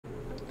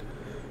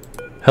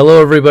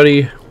Hello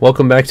everybody,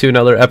 welcome back to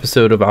another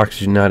episode of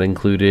Oxygen Not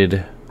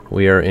Included.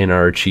 We are in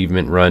our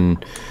achievement run,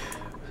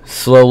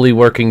 slowly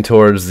working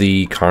towards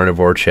the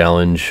carnivore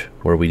challenge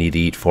where we need to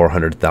eat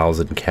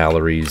 400,000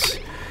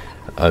 calories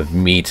of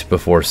meat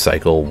before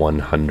cycle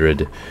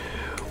 100.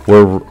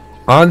 We're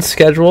on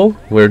schedule,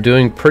 we're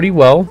doing pretty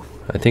well.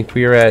 I think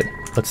we are at,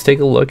 let's take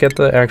a look at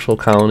the actual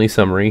colony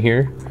summary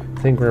here. I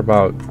think we're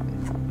about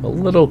a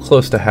little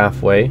close to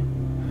halfway.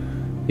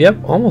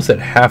 Yep, almost at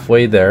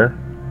halfway there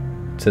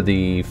to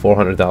the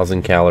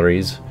 400,000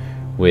 calories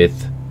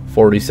with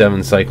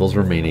 47 cycles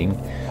remaining.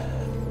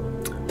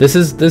 This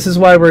is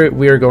why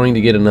we are going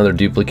to get another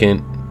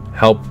duplicant,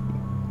 help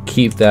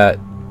keep that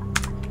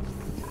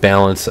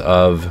balance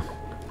of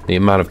the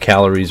amount of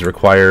calories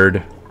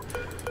required.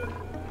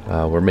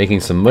 We're making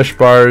some mush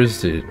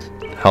bars to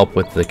help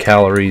with the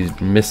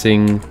calories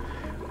missing.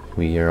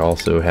 We are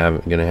also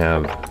gonna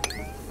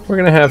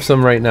have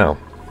some right now,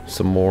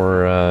 some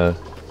more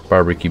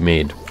barbecue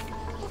made.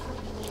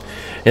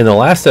 In the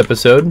last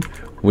episode,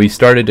 we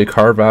started to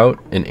carve out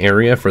an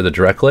area for the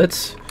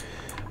drecklets.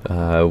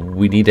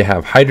 We need to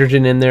have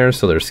hydrogen in there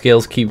so their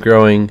scales keep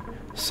growing.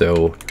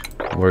 So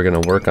we're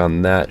going to work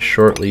on that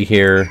shortly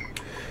here.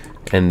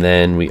 And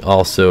then we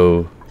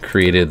also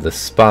created the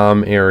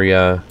SPOM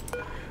area.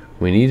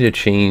 We need to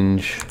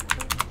change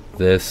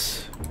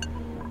this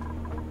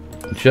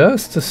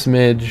just a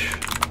smidge.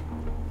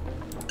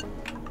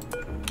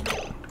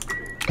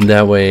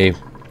 That way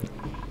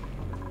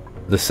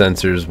the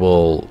sensors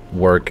will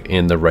work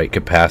in the right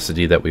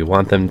capacity that we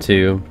want them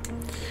to.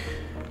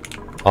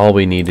 All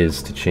we need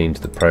is to change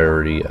the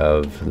priority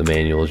of the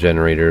manual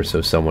generator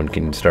so someone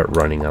can start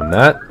running on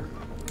that.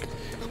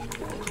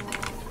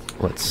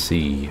 Let's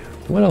see,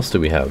 what else do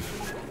we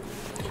have?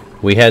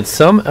 We had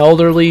some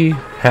elderly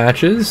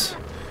hatches,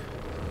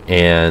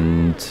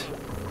 and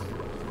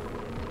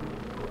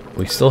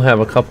we still have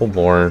a couple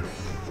more,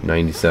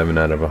 97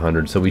 out of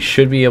 100, so we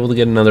should be able to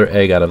get another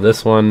egg out of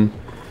this one.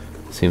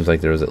 Seems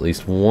like there was at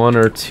least one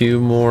or two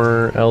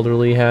more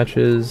elderly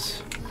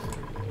hatches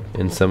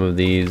in some of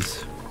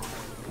these.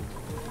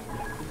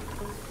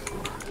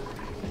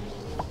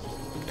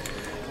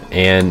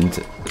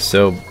 And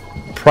so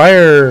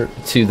prior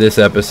to this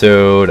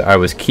episode, I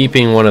was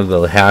keeping one of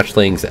the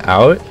hatchlings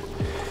out.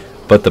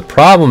 But the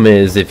problem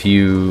is, if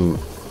you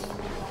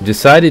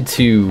decided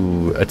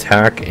to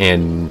attack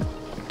and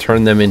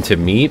turn them into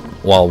meat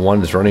while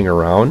one is running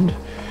around,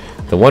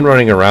 the one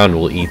running around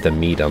will eat the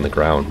meat on the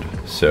ground.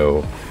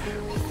 So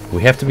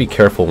we have to be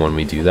careful when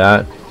we do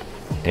that,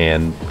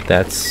 and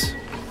that's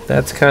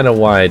kind of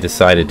why I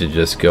decided to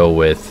just go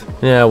with,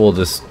 yeah, we'll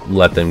just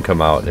let them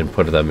come out and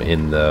put them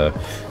in the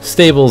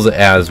stables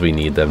as we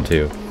need them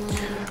to.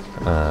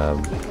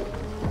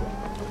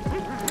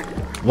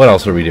 What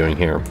else are we doing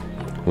here?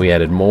 We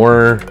added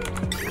more,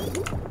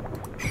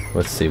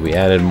 let's see, we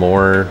added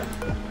more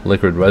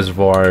liquid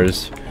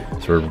reservoirs.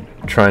 So we're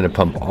trying to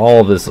pump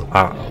all of this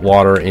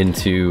water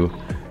into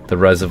the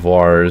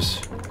reservoirs.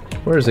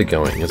 Where is it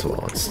going as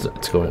well?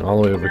 It's going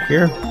all the way over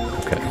here.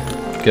 Okay,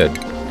 good.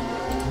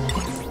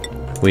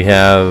 We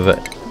have,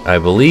 I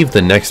believe,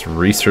 the next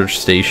research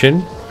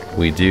station.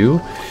 We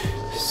do.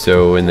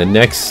 So in the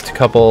next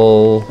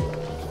couple,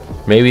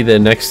 maybe the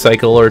next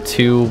cycle or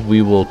two,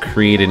 we will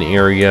create an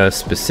area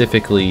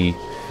specifically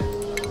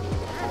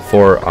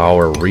for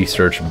our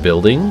research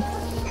building.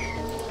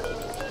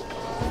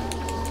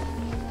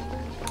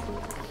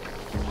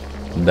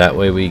 That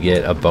way we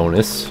get a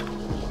bonus.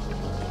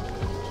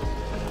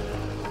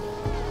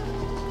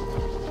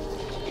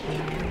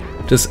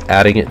 Just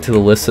adding it to the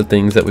list of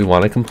things that we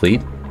want to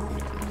complete.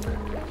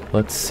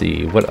 Let's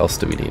see, what else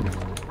do we need?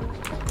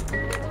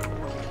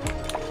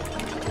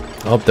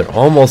 Oh, they're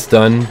almost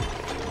done.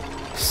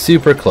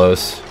 Super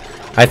close.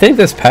 I think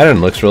this pattern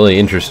looks really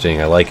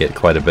interesting. I like it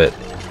quite a bit.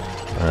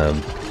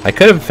 I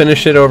could have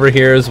finished it over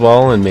here as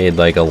well and made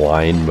like a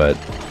line, but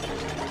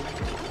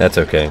that's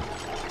okay.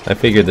 I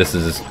figured this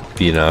is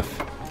be enough.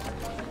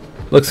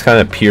 Looks kind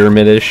of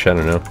pyramid-ish, I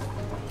don't know.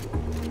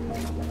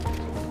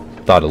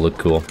 Thought it looked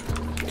cool.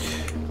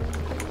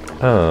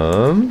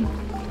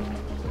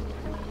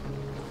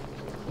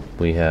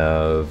 We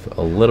have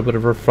a little bit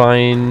of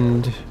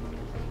refined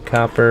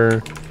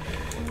copper.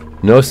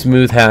 No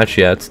smooth hatch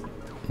yet.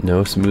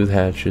 No smooth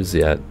hatches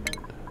yet.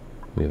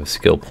 We have a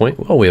skill point.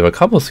 Oh, we have a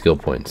couple skill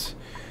points.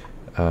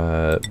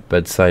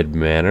 Bedside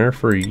manner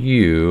for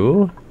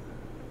you.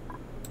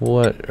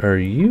 What are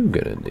you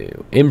gonna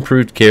do?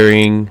 Improved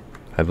carrying.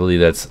 I believe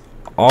that's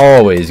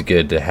always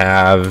good to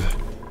have.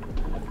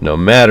 No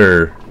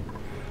matter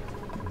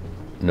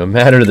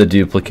the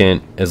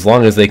duplicant, as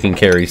long as they can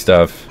carry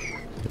stuff,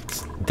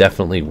 it's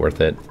definitely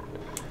worth it.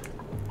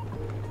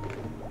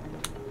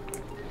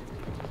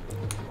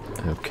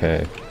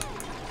 Okay.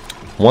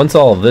 Once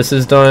all of this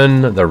is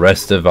done, the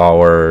rest of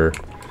our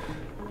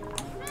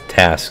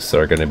tasks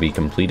are going to be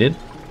completed.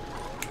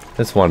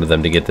 Just wanted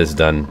them to get this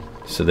done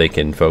so they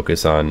can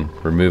focus on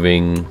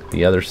removing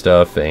the other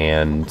stuff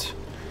and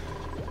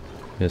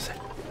just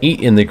eat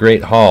in the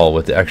Great Hall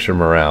with the extra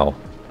morale.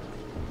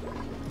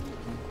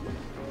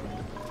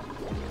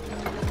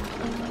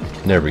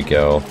 There we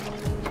go.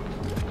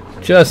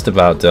 Just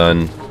about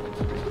done.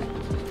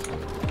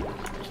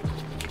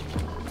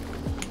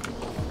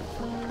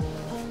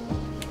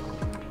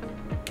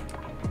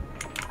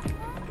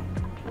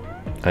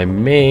 I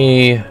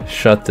may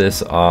shut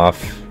this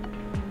off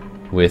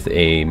with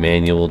a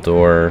manual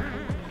door.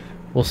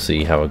 We'll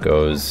see how it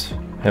goes.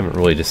 Haven't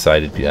really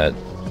decided yet.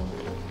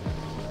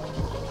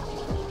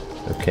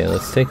 Okay,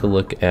 let's take a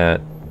look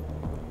at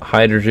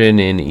hydrogen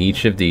in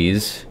each of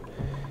these.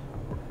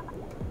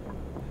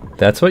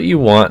 That's what you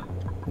want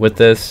with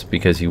this,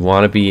 because you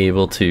want to be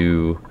able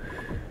to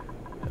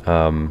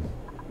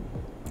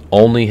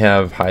only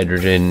have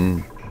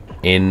hydrogen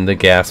in the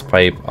gas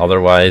pipe.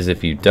 Otherwise,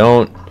 if you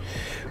don't,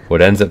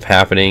 what ends up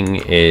happening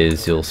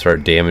is you'll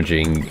start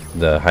damaging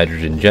the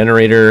hydrogen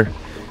generator,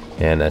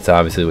 and that's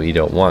obviously what you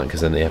don't want,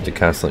 because then they have to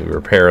constantly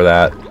repair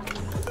that.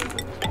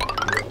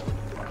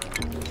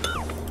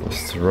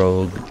 Let's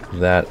throw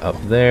that up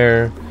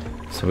there.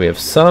 So we have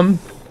some,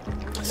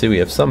 see, we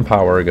have some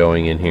power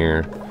going in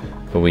here,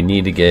 but we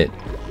need to get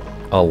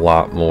a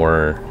lot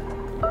more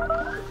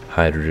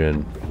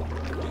hydrogen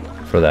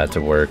for that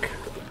to work.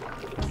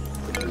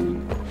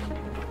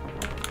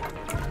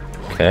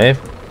 Okay.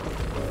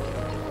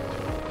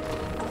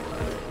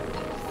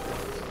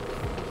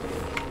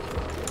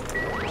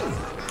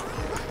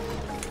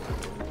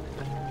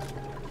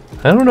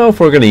 I don't know if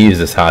we're going to use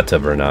this hot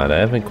tub or not. I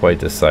haven't quite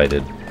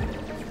decided.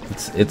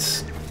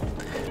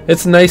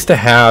 It's nice to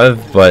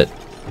have, but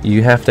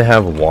you have to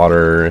have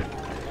water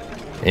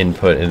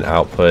input and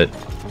output.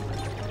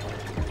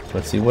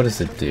 Let's see, what does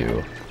it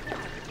do?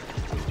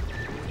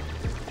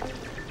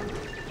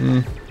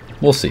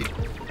 We'll see.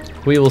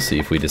 We will see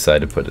if we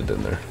decide to put it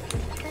in there.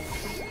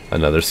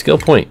 Another skill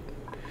point.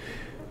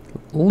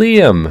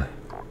 Liam.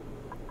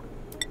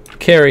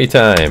 Carry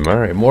time.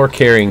 Alright, more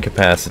carrying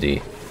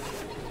capacity.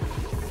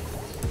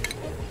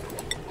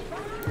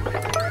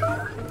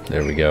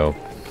 There we go.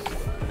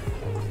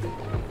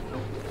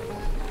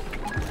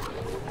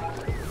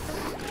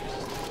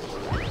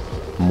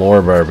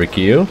 More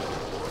barbecue.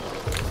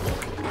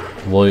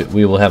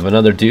 We will have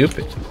another dupe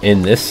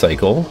in this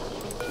cycle.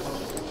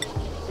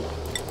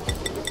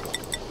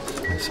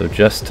 So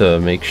just to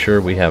make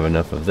sure we have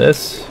enough of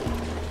this.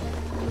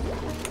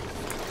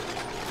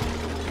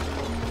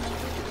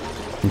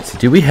 Let's see,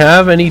 do we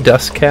have any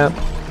dust cap?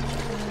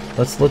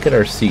 Let's look at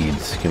our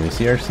seeds. Can we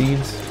see our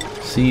seeds?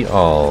 See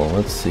all.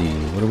 Let's see.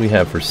 What do we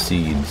have for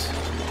seeds?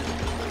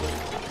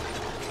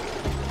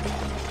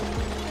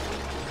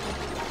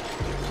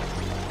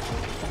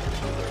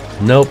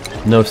 Nope,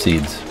 no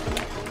seeds.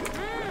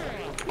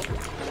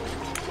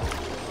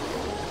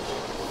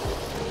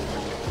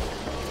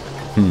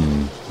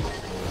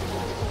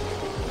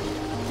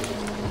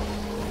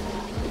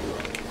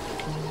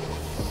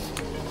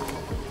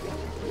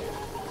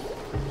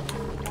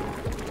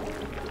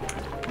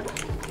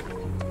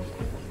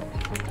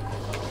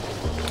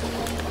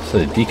 So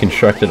they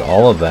deconstructed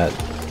all of that.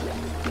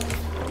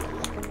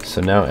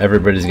 So now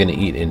everybody's gonna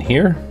eat in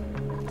here.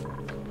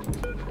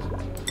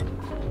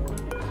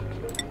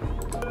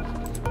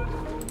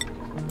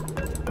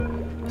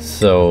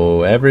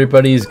 So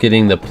everybody's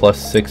getting the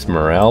 +6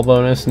 morale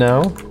bonus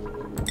now.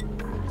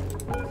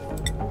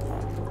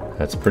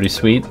 That's pretty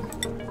sweet.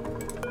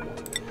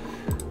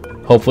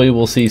 Hopefully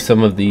we'll see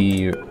some of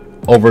the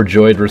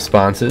overjoyed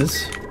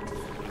responses,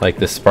 like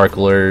the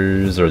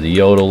sparklers or the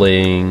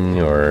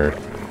yodeling or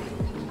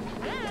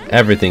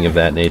everything of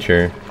that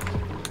nature.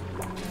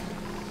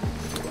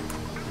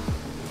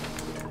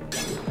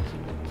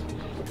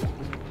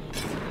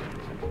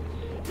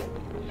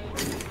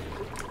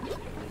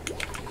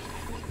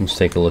 Let's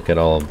take a look at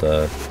all of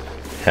the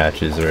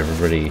hatches. Are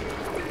everybody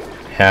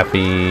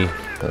happy?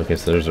 Okay,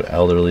 so there's an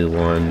elderly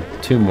one.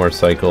 2 more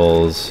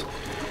cycles.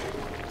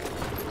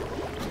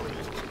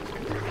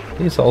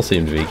 These all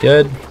seem to be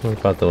good. What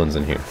about the ones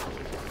in here?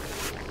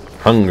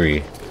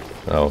 Hungry.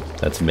 Oh,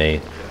 that's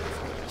May.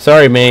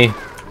 Sorry, May.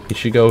 You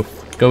should go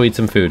eat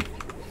some food.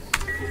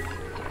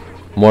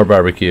 More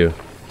barbecue.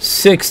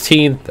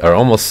 16 or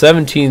almost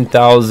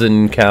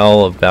 17,000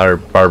 cal of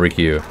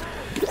barbecue.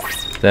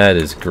 That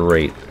is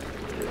great.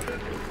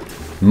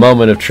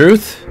 Moment of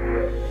truth.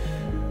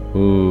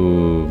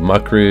 Ooh,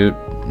 muckroot.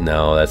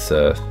 No, that's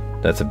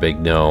a big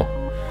no.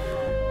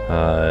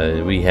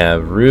 We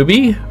have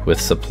Ruby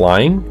with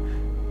supplying,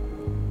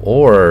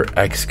 or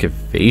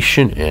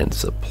excavation and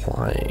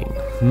supplying.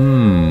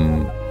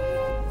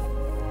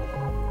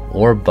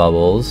 Or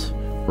bubbles,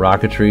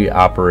 rocketry,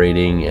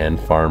 operating, and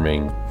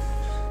farming.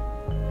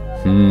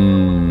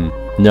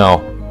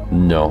 No,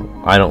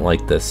 I don't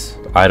like this.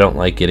 I don't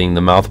like getting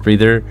the mouth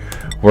breather.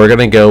 We're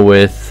gonna go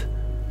with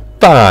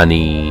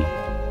Banhi.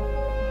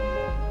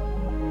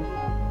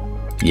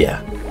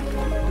 Yeah.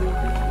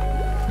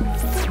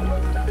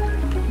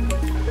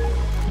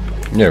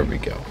 There we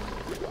go.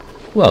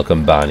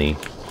 Welcome, Banhi.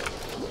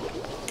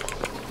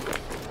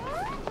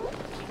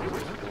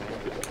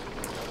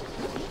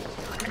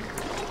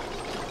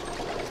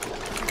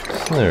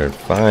 So they're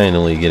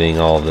finally getting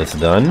all of this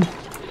done.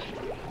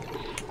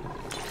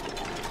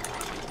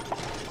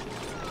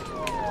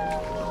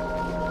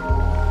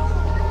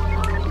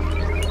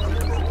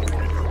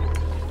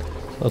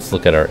 Let's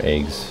look at our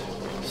eggs.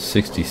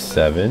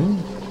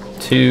 67,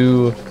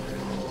 2,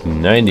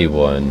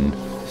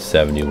 91,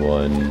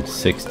 71,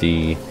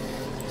 60,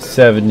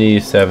 70,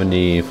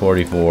 70,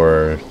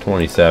 44,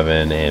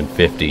 27, and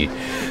 50.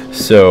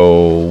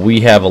 So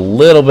we have a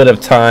little bit of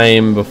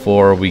time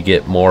before we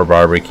get more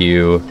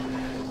barbecue.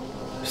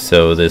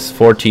 So this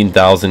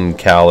 14,000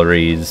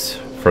 calories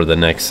for the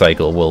next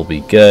cycle will be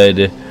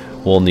good.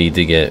 We'll need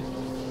to get,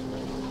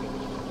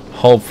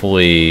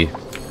 hopefully,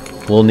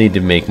 we'll need to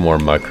make more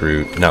mush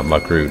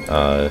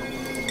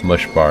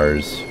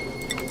bars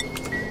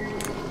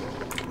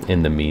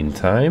in the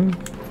meantime,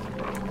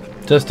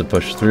 just to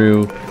push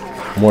through.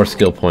 More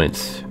skill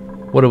points.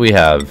 What do we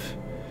have?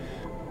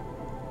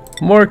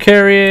 More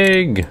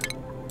carrying!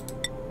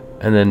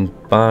 And then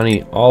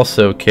Banhi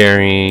also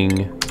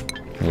carrying.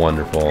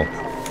 Wonderful.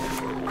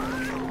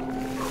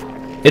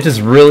 It just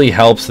really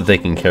helps that they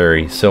can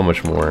carry so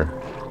much more.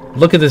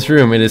 Look at this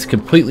room. It is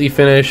completely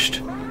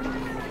finished.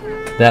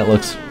 That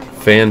looks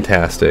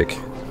fantastic.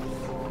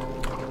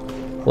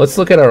 Let's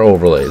look at our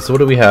overlays. What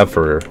do we have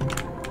for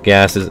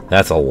gases?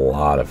 That's a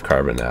lot of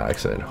carbon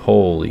dioxide.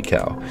 Holy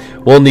cow.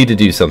 We'll need to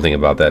do something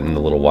about that in a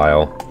little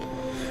while.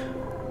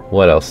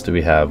 What else do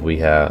we have? We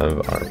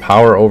have our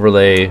power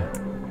overlay.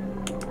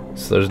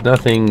 So there's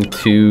nothing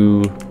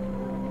too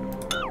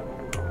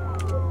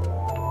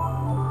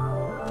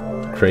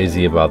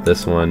crazy about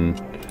this one.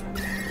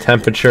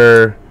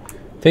 Temperature.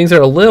 Things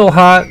are a little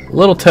hot, a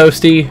little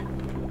toasty.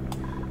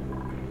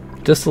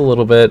 Just a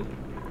little bit.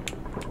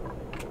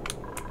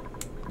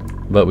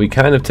 But we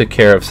kind of took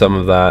care of some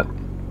of that.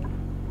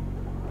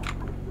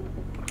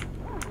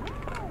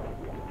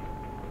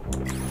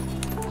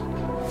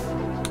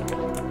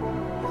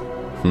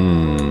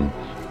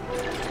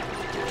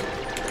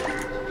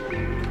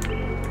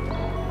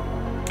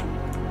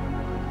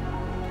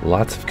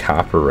 Lots of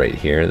copper right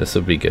here. This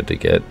will be good to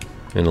get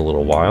in a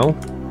little while.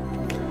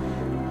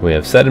 We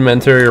have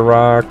sedimentary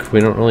rock. We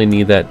don't really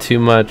need that too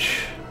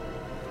much.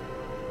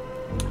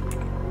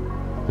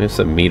 We have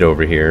some meat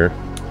over here.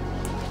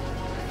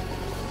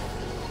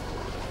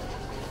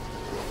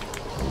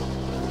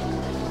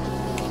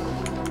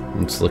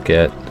 Let's look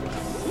at,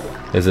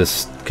 is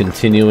this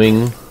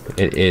continuing?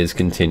 It is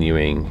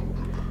continuing.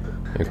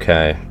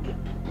 Okay,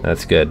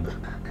 that's good.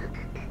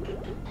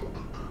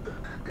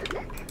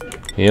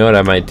 You know what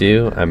I might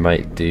do? I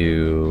might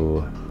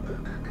do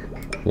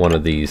one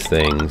of these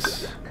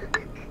things.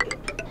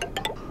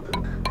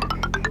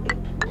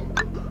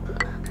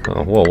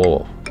 Oh, whoa,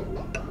 whoa.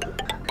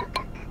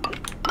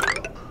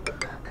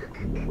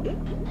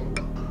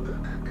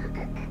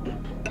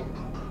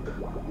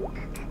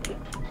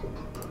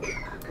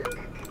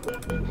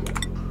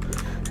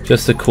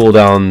 Just to cool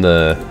down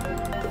the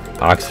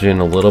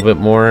oxygen a little bit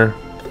more.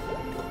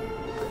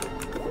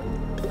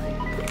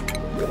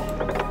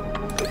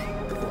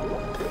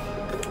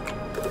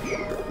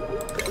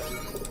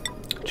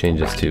 Change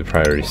this to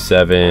priority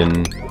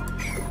 7.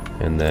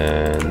 And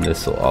then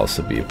this will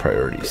also be a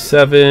priority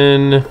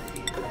 7.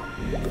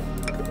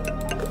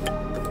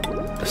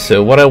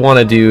 So what I want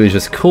to do is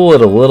just cool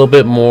it a little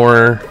bit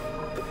more.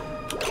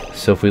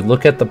 So if we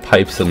look at the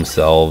pipes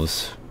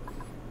themselves,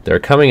 they're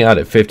coming out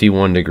at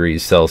 51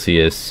 degrees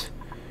Celsius,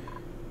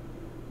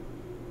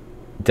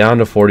 down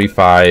to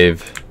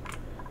 45,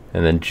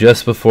 and then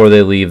just before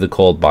they leave the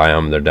cold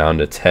biome, they're down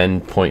to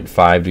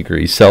 10.5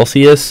 degrees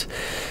Celsius.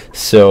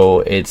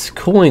 So it's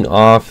cooling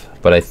off,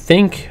 but I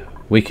think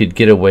we could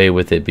get away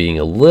with it being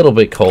a little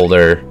bit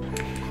colder.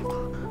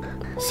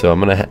 So I'm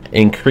going to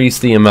increase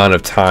the amount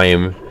of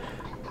time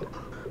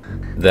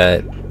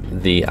that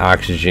the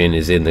oxygen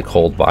is in the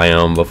cold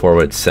biome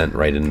before it's sent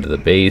right into the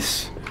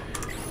base.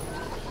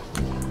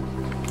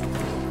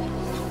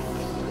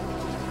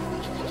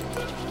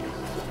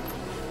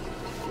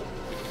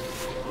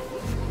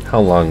 How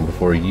long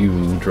before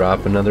you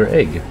drop another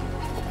egg?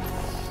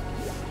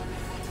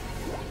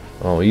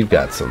 Oh, you've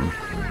got some.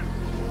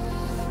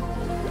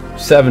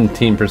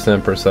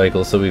 17% per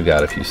cycle, so we've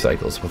got a few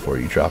cycles before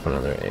you drop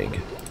another egg.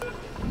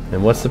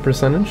 And what's the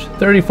percentage?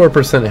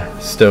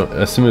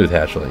 34% smooth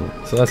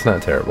hatchling, so that's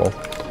not terrible.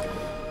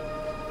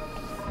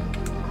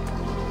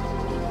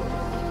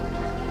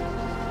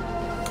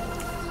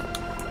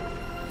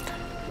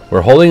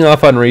 We're holding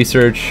off on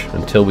research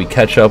until we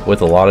catch up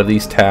with a lot of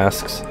these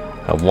tasks.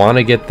 I want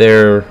to get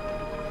there.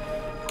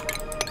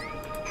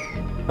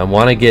 I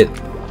want to get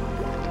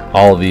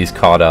all of these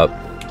caught up,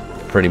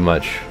 pretty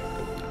much.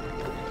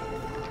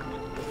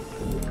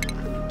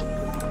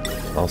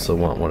 Also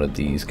want one of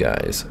these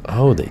guys.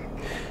 Oh,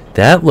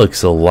 that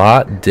looks a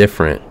lot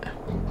different.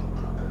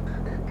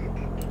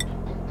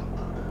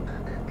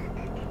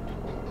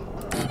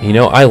 You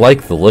know, I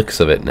like the looks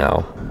of it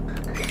now.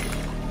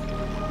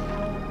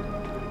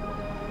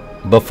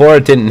 Before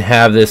it didn't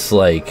have this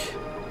like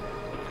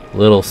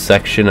little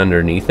section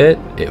underneath it.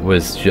 It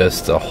was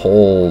just a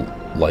whole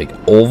like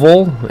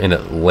oval, and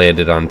it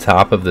landed on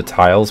top of the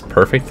tiles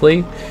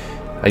perfectly.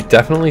 I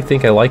definitely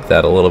think I like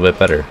that a little bit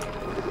better.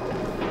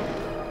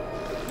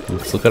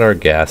 Let's look at our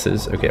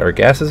gases. Okay, our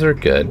gases are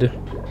good.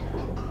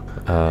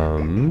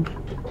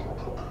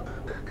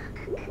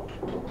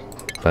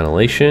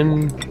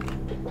 Ventilation.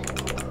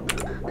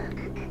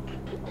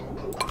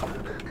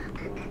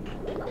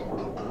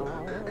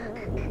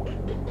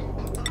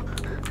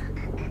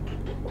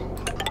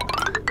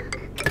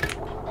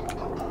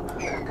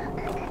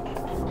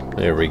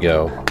 There we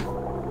go.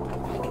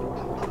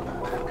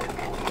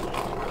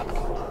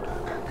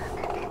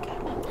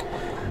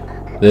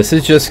 This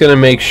is just going to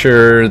make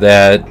sure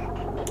that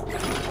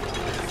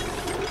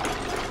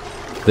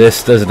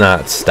this does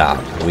not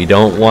stop. We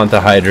don't want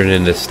the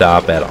hydrogen to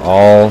stop at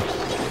all.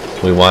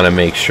 We want to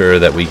make sure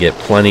that we get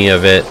plenty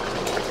of it.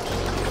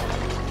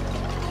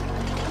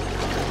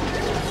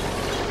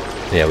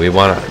 Yeah, we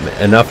want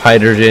enough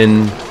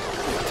hydrogen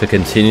to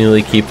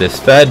continually keep this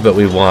fed, but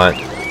we want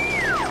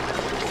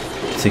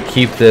to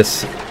keep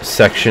this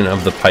section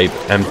of the pipe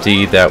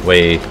empty. That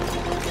way,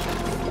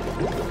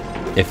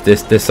 if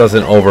this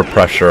doesn't over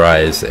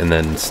pressurize and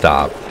then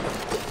stop,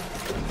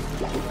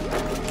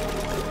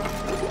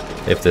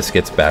 if this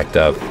gets backed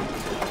up.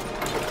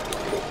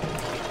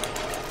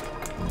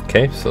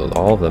 Okay, so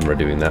all of them are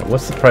doing that.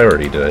 What's the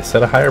priority? Did I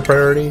set a higher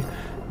priority?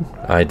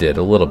 I did,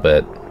 a little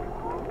bit.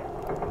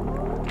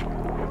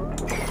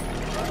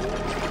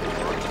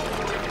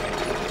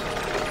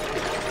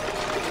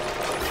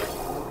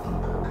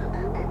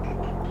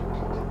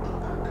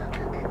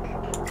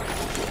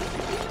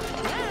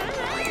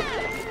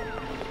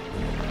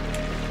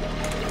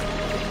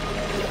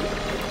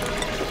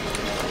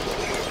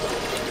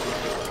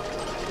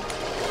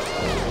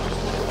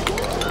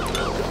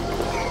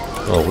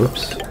 Oh,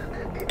 whoops.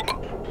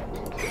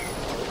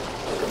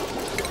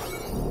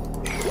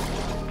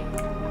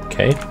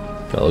 Okay,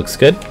 that looks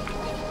good.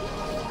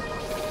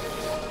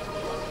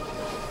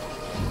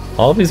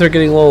 All of these are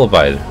getting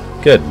lullabied.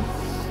 Good.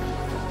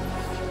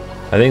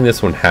 I think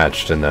this one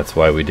hatched, and that's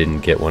why we didn't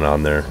get one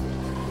on there.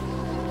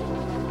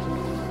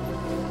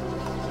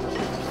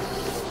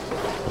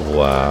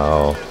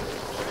 Wow.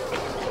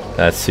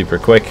 That's super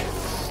quick.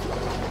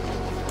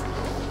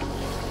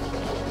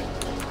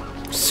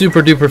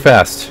 Super duper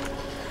fast.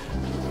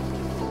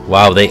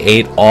 Wow, they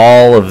ate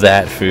all of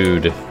that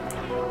food.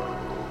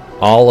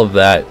 All of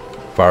that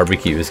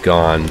barbecue is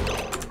gone.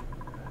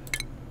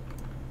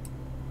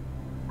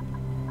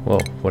 Whoa,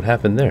 what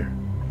happened there?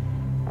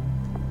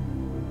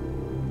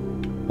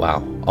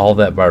 Wow, all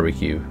that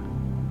barbecue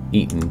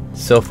eaten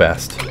so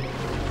fast.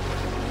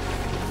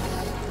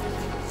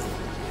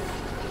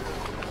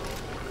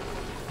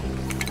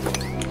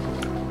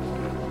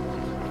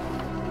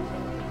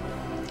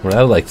 What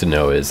I'd like to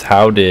know is,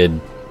 how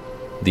did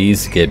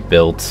these get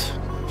built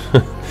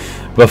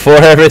before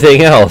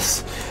everything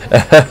else?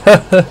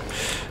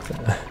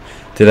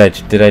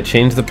 Did I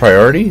change the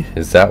priority?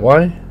 Is that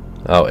why?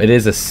 Oh, it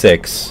is a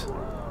 6.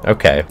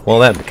 Okay, well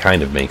that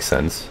kind of makes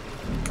sense.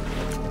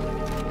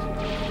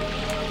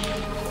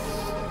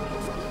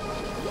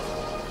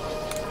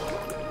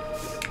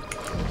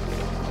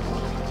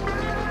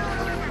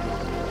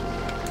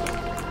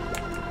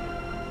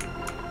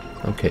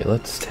 Okay,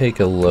 let's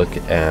take a look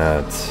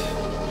at...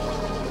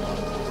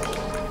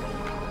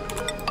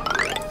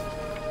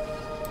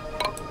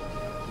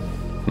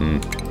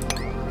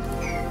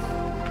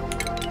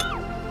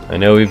 I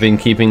know we've been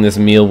keeping this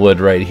mealwood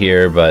right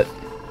here, but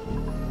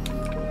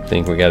I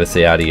think we gotta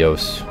say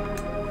adios.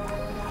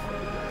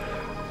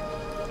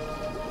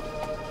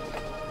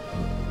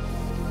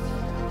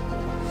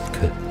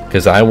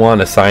 Because I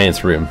want a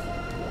science room.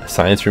 A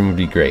science room would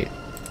be great.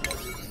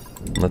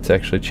 Let's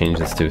actually change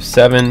this to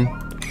 7.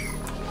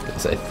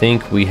 Because I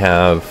think we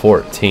have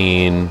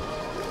 14.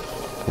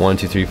 1,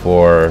 2, 3,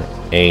 4,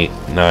 8,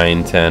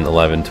 9, 10,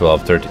 11,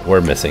 12, 13. We're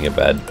missing a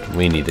bed.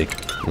 We need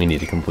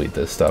to complete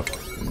this stuff.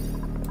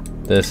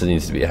 This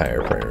needs to be a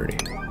higher priority.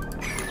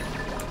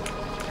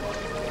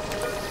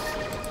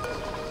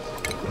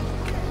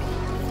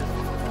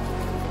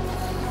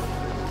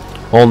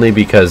 Only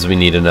because we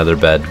need another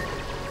bed.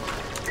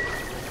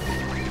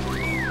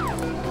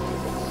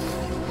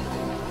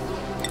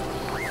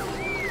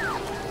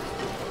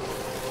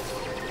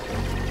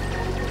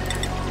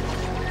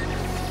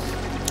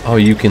 Oh,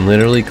 you can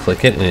literally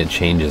click it and it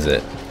changes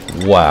it.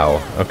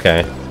 Wow,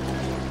 okay.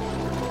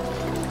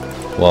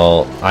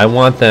 Well, I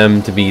want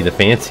them to be the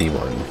fancy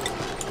one.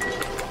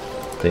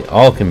 They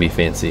all can be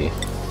fancy.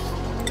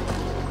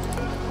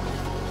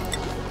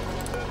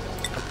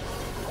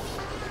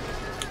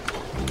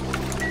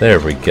 There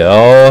we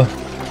go.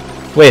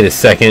 Wait a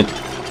second.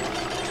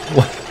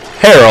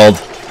 Harold!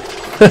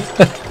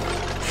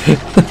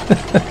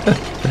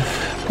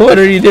 What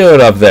are you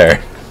doing up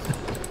there?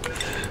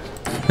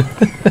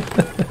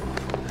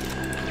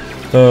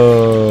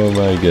 Oh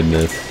my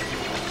goodness.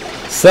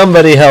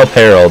 Somebody help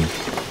Harold.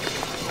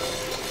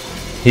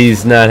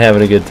 He's not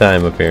having a good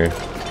time up here.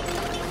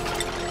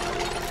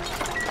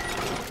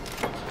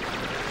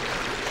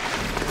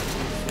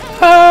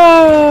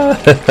 Ah!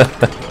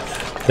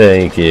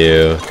 Thank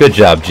you. Good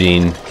job,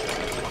 Gene.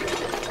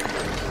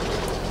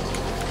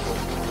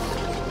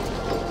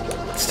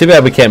 It's too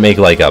bad we can't make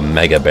like a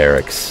mega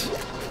barracks.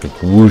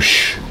 Like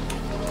whoosh.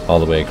 All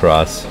the way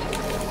across.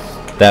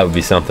 That would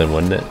be something,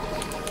 wouldn't it?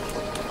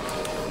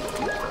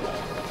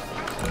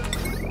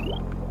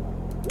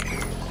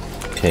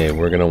 Okay,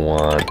 we're gonna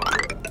want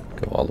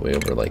go all the way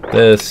over like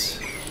this.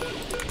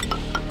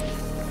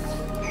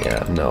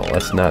 Yeah, no,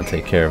 let's not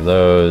take care of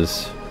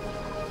those.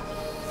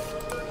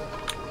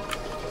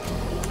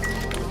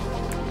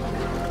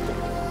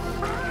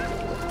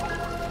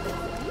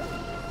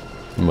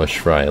 Mush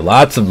fry,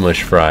 lots of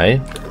mush fry.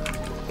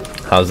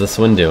 How's this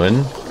one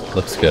doing?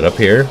 Looks good up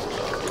here.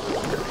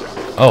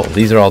 Oh,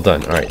 these are all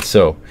done. All right,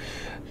 so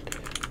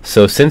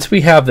since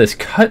we have this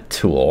cut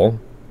tool,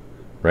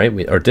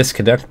 right, or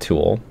disconnect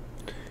tool,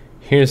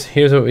 here's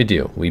what we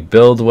do. We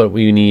build what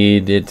we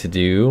need it to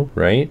do,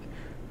 right?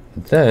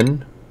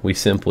 Then we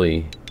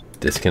simply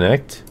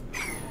disconnect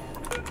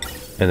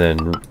and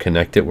then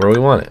connect it where we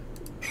want it.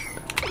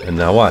 And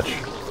now watch.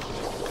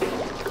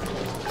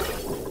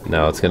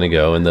 Now it's going to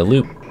go in the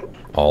loop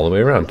all the way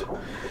around.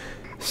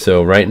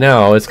 So right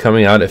now it's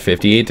coming out at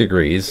 58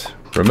 degrees.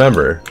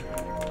 Remember,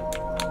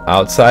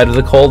 outside of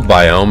the cold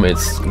biome,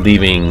 it's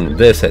leaving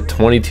this at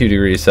 22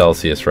 degrees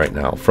Celsius right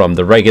now from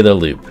the regular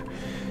loop.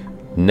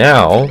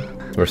 Now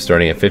we're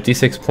starting at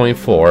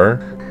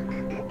 56.4,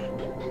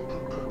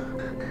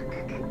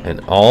 and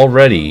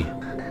already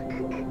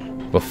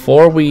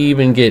before we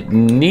even get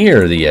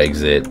near the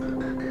exit,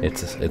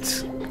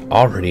 it's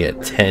already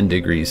at 10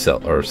 degrees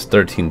or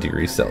 13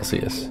 degrees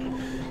Celsius.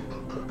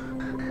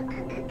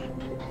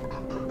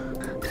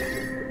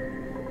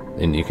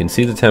 And you can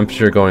see the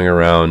temperature going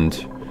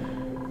around.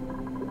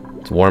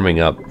 It's warming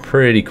up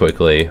pretty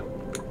quickly.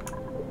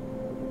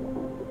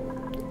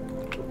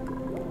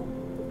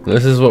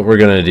 This is what we're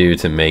gonna do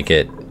to make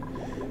it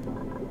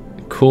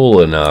cool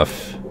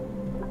enough.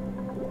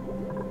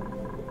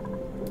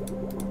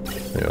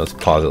 Here, let's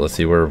pause it. Let's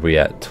see, where are we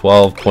at?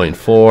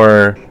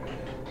 12.4.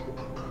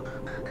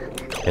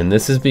 And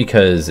this is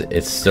because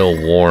it's still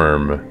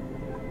warm.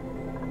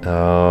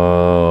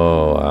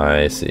 Oh,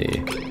 I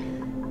see.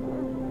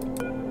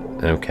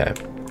 Okay.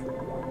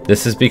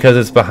 This is because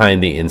it's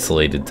behind the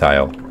insulated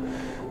tile.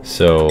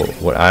 So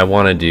what I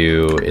want to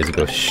do is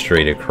go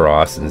straight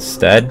across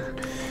instead.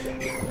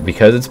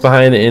 Because it's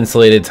behind the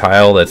insulated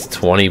tile that's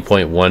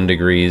 20.1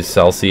 degrees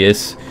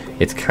Celsius,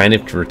 it's kind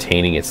of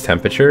retaining its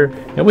temperature.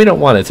 And we don't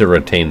want it to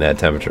retain that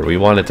temperature. We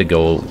want it to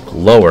go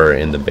lower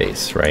in the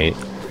base, right?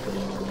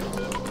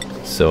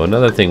 So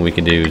another thing we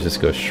can do is just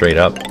go straight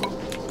up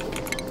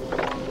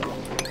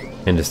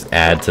and just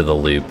add to the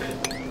loop.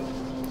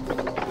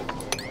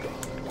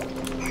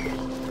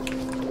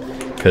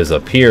 Because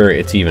up here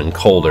it's even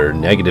colder,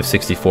 negative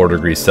 64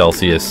 degrees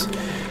Celsius.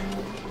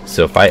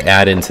 So if I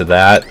add into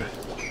that,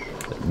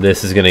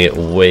 this is going to get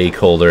way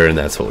colder, and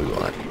that's what we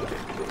want.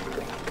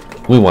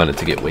 We want it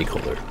to get way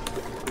colder.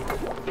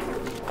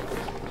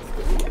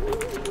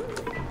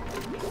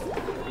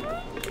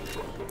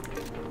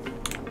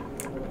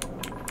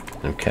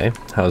 Okay,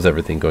 how's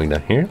everything going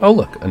down here? Oh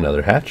look,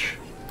 another hatch.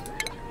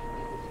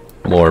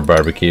 More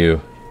barbecue.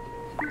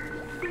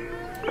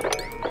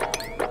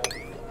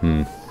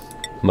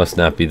 Must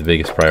not be the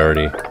biggest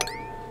priority.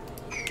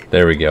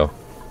 There we go.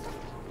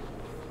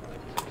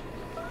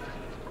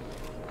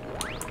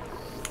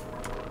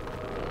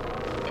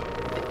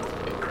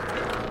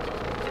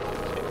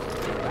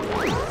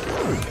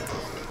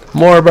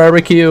 More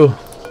barbecue!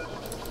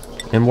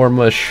 And more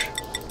mush.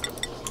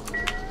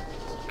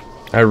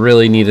 I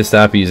really need to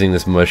stop using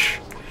this mush.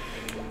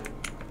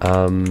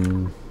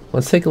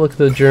 Let's take a look at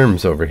the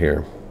germs over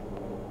here.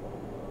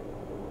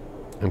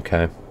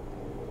 Okay.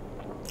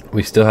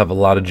 We still have a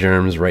lot of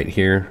germs right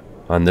here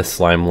on this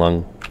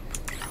Slimelung.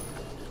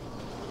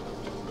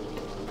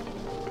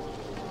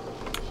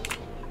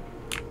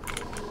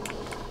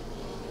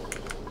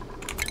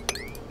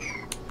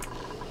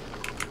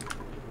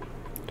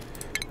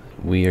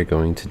 We are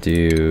going to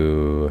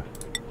do,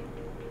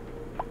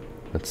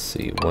 let's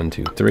see, 1,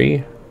 2,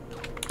 3.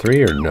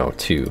 3 or no,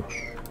 2.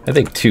 I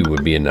think 2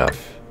 would be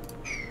enough.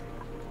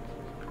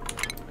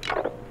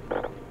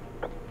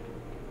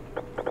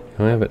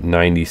 I have it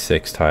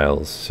 96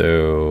 tiles,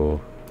 so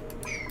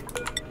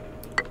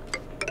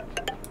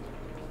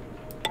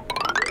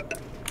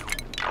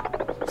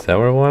is that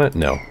where I want it?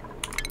 No.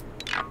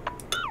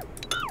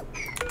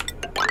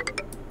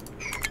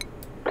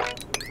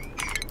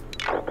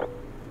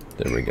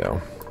 There we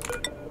go.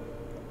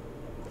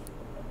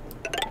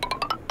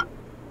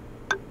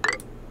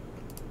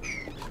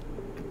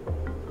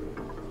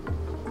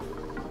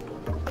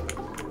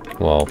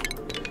 Well,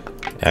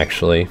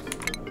 actually,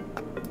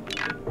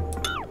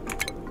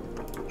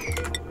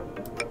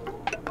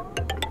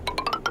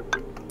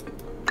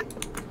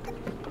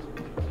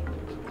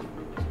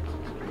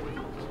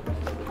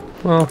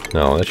 well,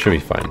 no, that should be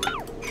fine.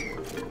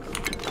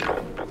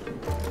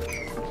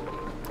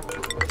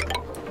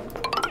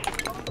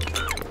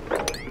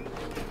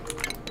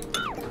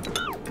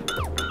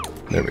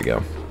 There we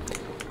go.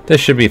 This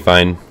should be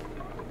fine.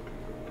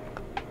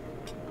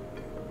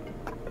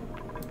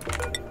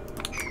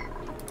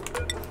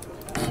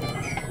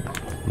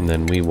 And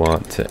then we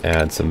want to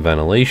add some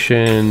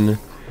ventilation.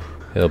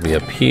 It'll be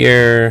up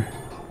here.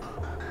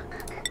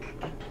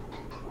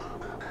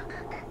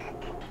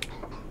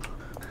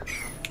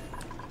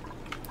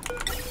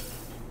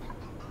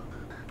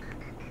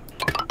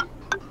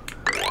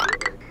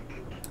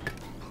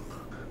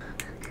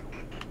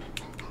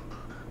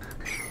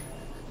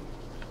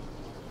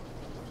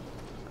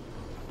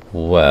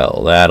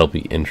 Well, that'll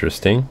be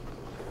interesting.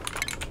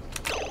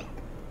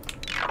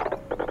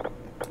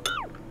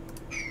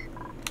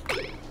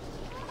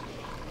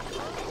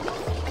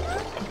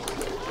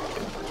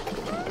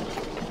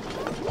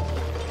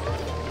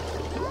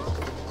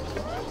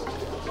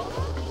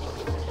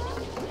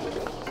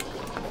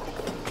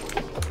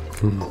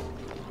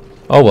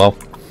 Oh well.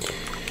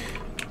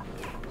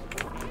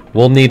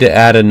 We'll need to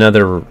add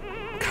another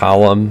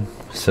column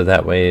so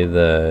that way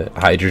the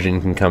hydrogen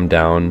can come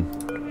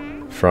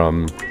down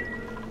from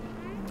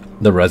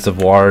the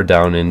reservoir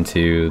down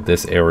into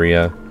this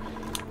area.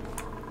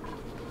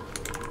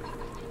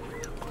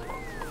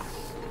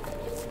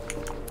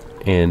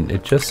 And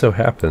it just so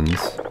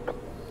happens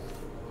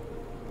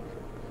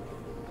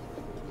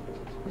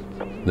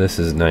this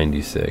is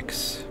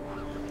 96.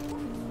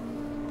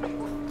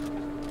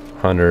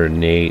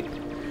 108.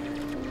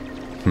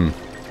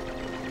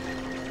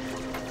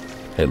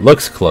 It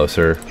looks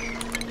closer.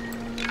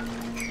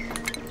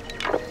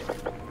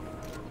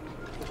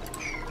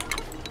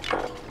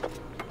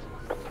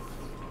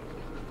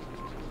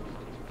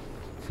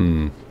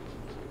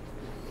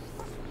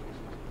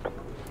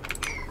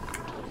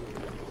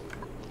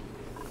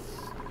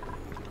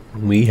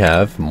 We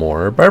have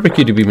more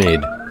barbecue to be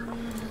made.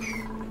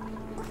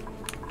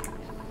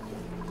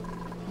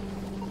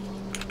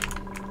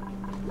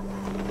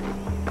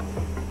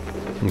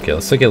 Okay,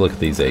 let's take a look at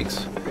these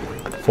eggs.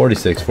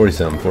 46,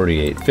 47,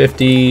 48,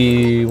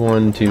 50,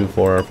 1, 2,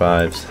 4,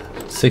 5,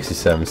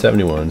 67,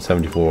 71,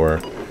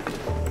 74.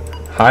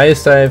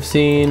 Highest I've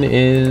seen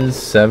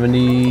is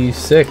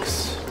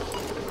 76.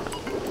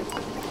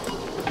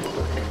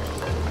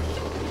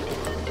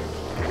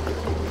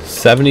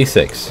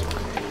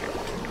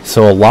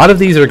 So a lot of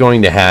these are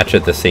going to hatch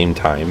at the same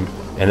time,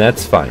 and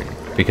that's fine,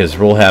 because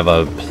we'll have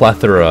a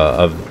plethora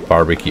of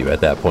barbecue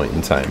at that point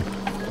in time.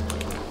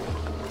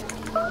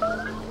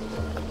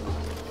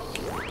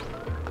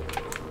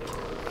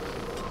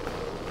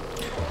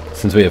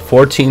 Since we have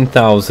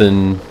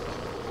 14,000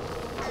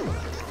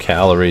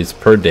 calories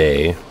per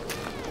day,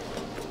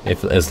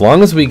 as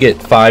long as we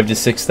get 5,000 to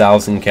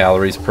 6,000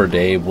 calories per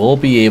day, we'll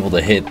be able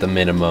to hit the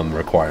minimum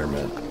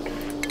requirement.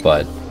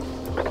 But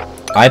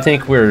I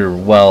think we're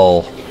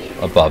well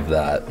above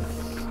that.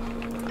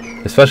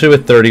 Especially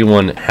with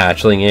 31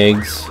 hatchling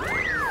eggs,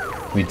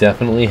 we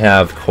definitely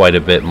have quite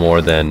a bit more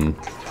than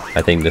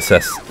I think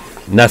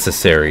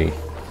necessary.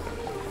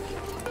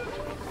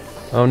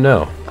 Oh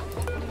no.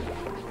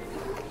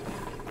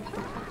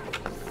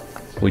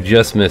 We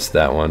just missed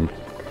that one.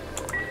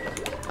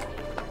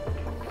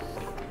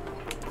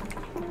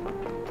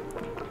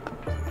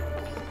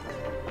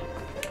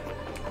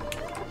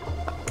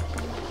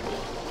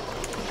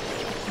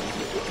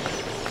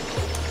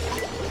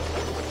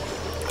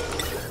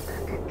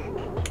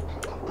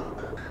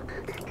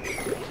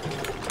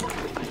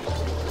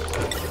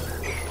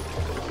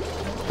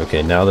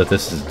 Okay, now that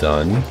this is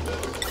done,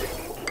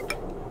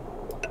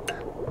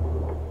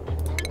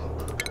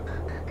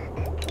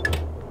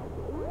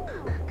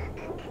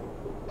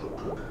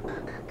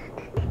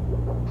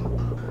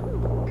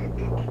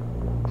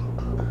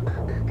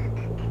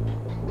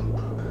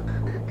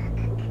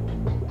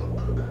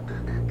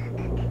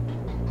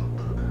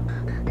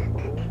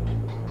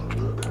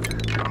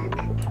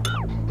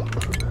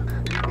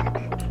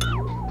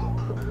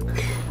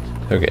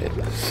 okay,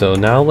 so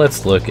now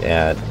let's look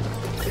at,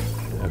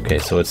 okay,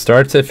 so it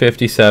starts at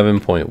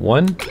 57.1.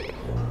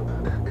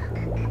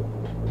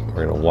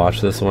 We're gonna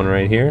watch this one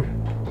right here.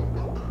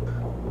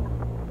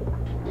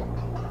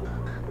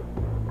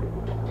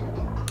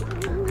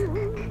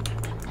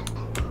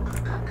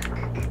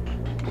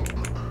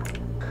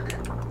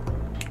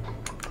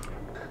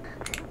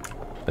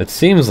 It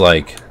seems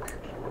like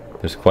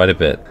there's quite a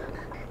bit.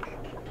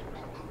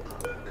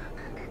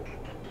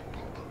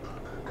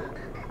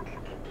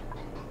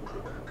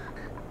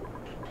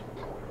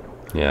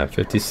 Yeah,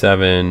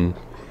 57,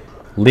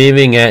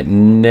 leaving at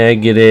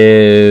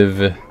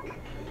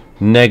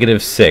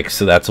 -6,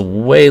 so that's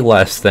way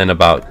less than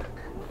about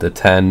the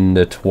 10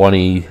 to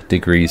 20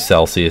 degrees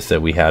Celsius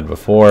that we had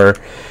before,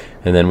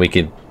 and then we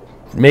could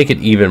make it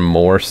even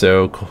more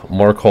so,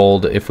 more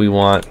cold if we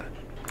want.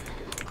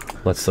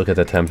 Let's look at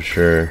the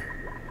temperature.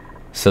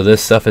 So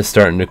this stuff is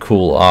starting to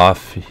cool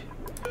off.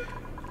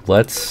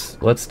 Let's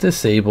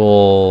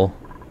disable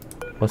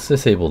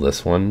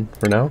this one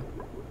for now.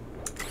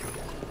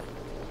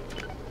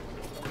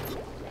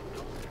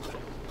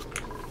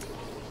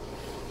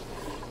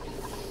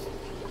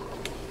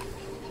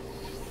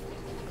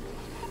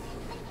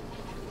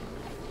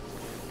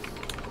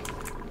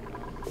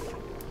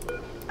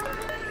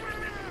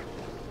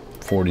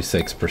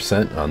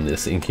 %, on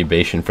this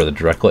incubation for the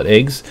drecklet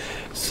eggs,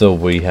 so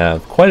we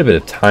have quite a bit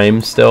of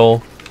time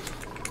still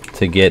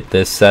to get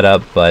this set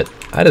up, but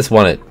I just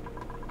want it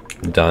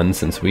done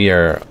since we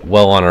are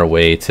well on our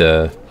way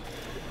to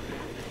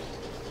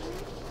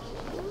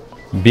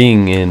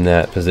being in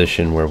that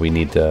position where we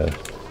need to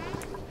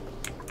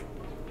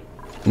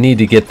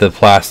get the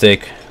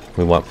plastic.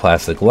 We want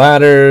plastic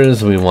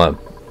ladders, we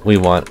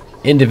want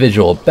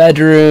individual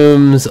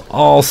bedrooms,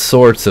 all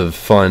sorts of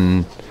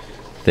fun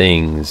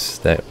things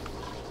that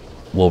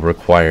will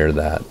require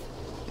that,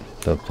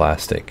 the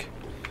plastic,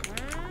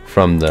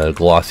 from the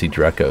glossy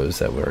Dreckos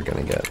that we're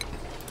gonna get.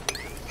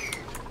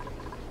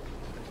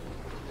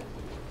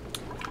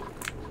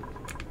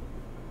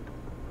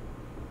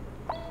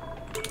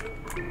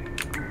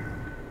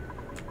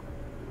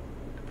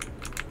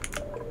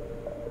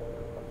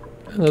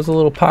 Oh, there's a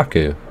little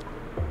Paku.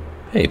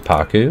 Hey,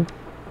 Paku.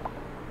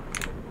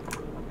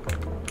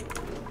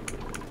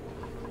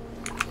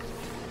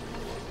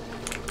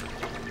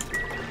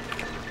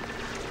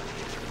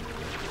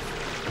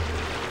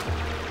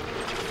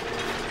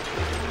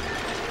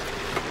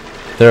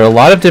 There are a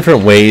lot of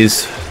different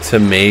ways to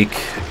make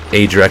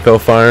a Drecko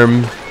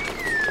farm.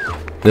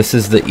 This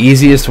is the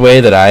easiest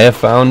way that I have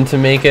found to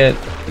make it.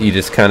 You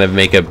just kind of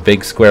make a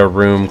big square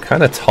room,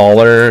 kind of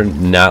taller,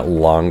 not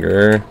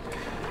longer.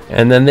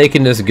 And then they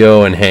can just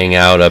go and hang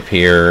out up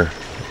here.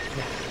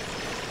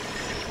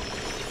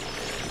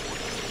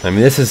 I mean,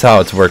 this is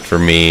how it's worked for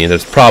me.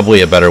 There's probably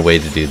a better way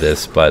to do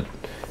this, but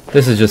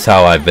this is just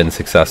how I've been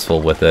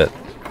successful with it.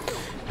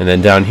 And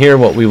then down here,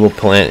 what we will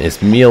plant is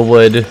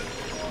mealwood.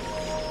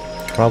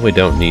 Probably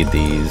don't need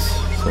these,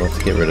 so let's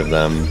get rid of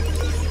them.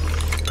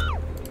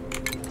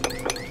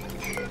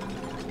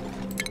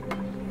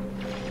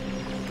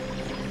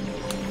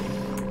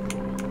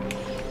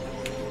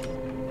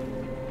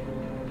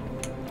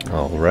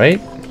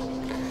 Alright,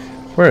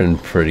 we're in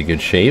pretty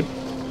good shape.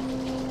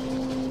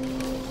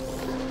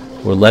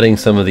 We're letting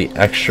some of the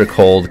extra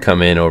cold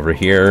come in over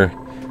here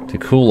to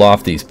cool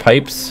off these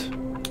pipes,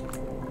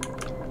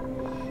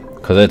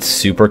 because it's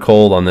super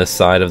cold on this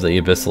side of the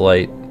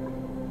abyssalite,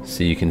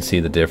 so you can see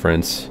the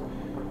difference.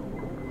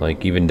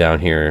 Like even down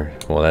here,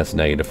 well, that's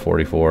negative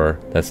 44,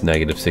 that's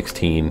negative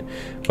 16,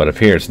 but up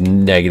here it's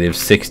negative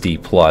 60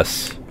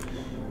 plus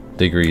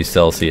degrees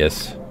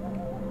Celsius.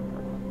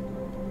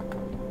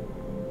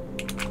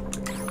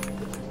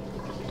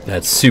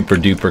 That's super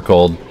duper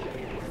cold.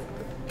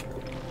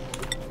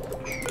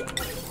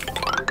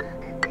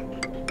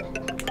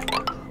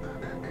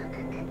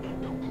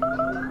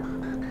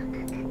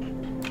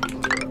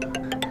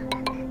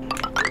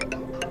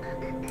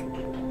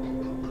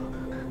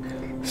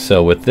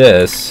 So with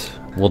this,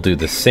 we'll do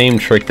the same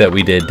trick that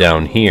we did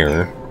down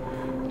here,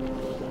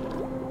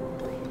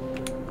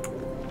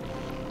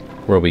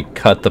 where we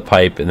cut the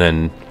pipe and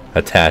then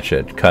attach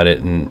it. Cut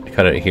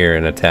it here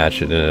and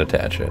attach it and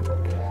attach it.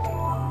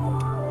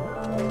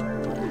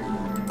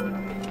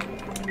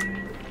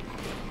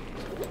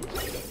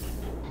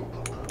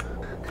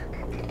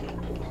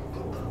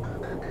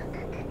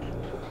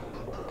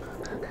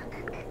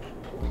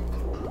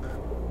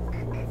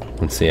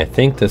 Let's see, I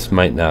think this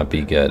might not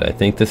be good. I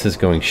think this is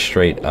going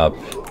straight up.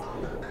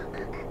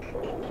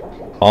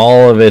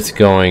 All of it's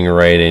going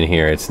right in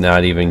here. It's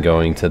not even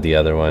going to the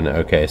other one.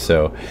 Okay,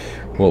 so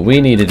what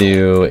we need to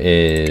do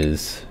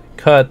is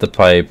cut the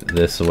pipe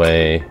this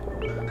way,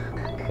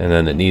 and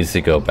then it needs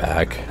to go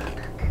back.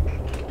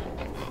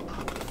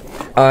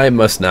 I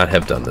must not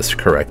have done this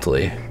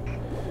correctly.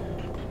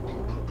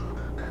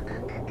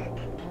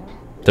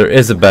 There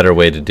is a better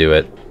way to do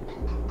it.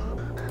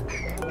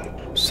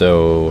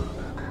 So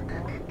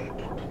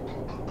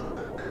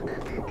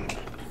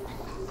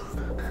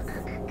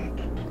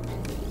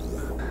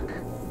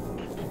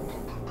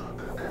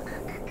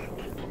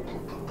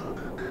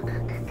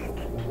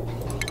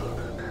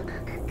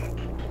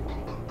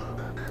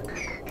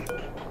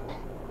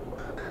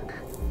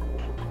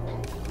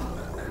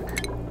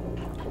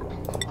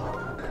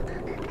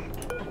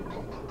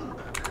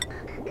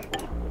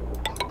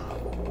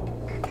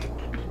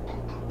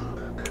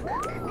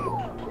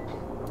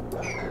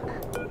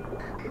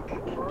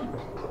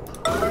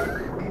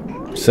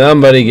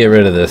somebody get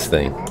rid of this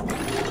thing.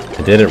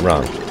 I did it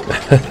wrong.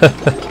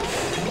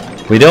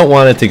 We don't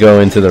want it to go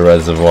into the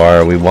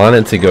reservoir. We want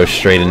it to go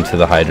straight into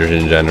the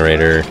hydrogen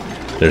generator.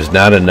 There's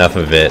not enough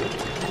of it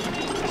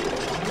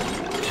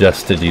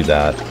just to do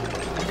that.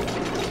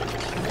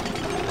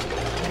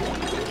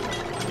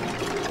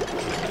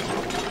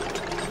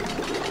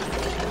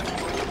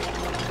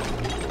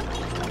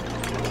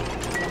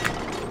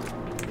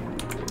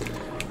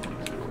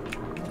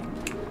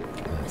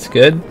 That's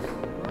good.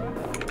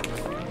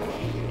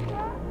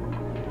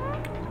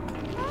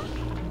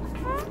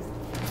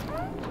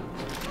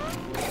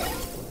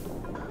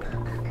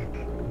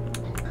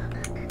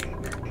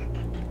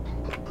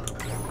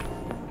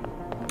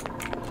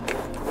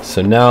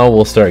 So now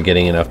we'll start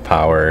getting enough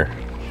power.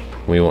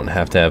 We won't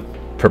have to have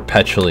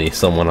perpetually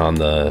someone on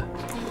the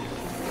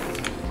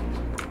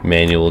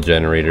manual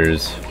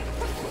generators.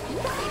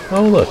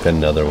 Oh look,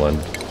 another one.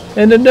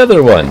 And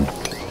another one!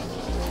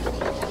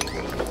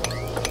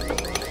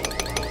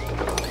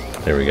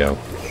 There we go.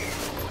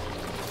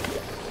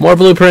 More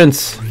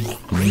blueprints!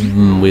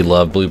 We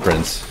love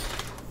blueprints.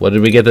 What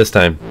did we get this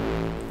time?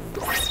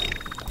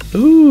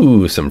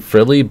 Ooh, some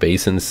frilly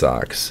basin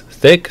socks.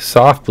 Thick,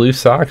 soft blue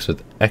socks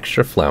with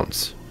extra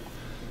flounce.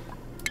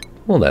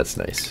 Well, that's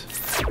nice.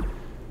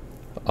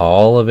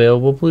 All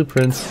available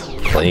blueprints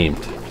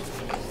claimed.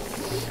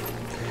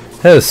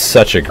 That was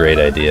such a great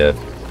idea.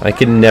 I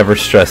can never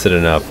stress it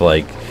enough.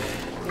 Like,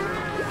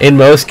 in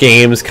most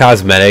games,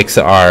 cosmetics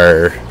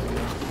are...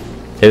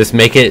 They just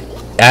make it...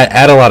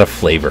 Add a lot of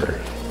flavor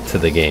to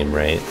the game,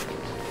 right?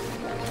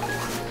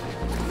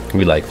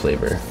 We like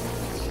flavor.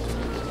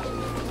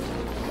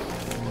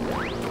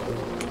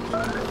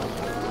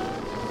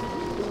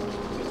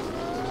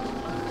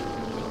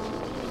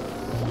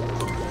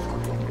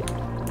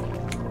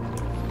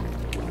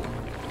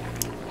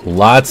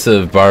 Lots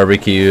of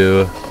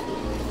barbecue.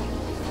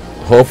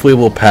 Hopefully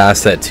we'll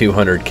pass that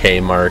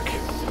 200K mark.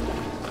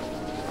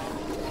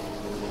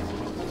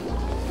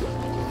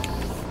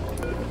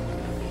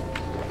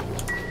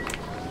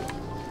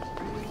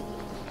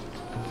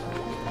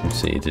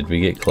 Let's see, did we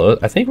get close?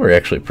 I think we're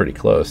actually pretty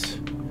close.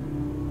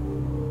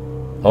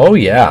 Oh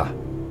yeah.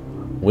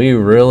 We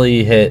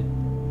really hit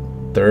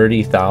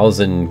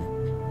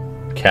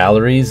 30,000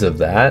 calories of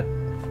that.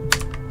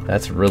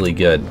 That's really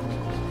good.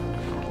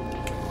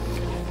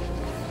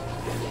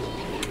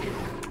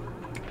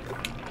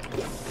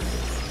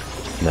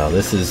 Now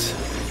this is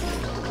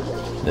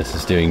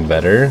doing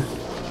better.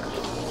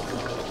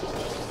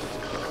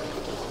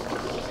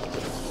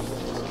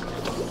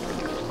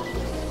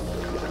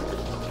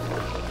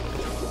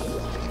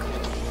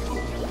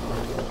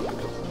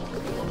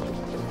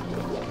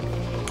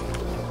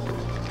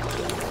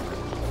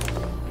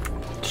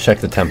 Check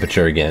the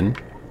temperature again.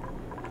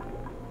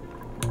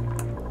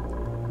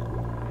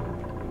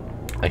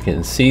 I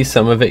can see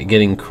some of it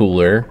getting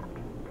cooler.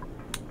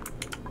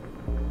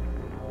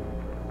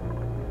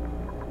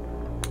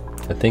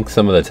 I think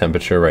some of the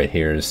temperature right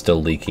here is still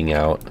leaking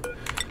out,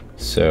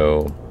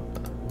 so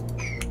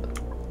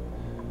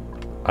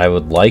I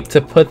would like to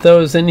put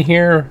those in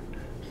here,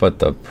 but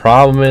the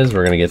problem is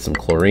we're gonna get some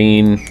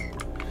chlorine.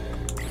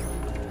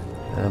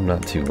 I'm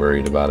not too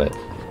worried about it.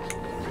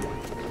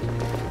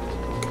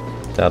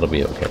 That'll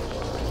be okay.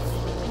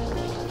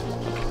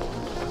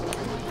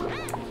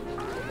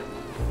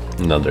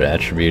 Another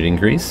attribute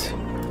increase.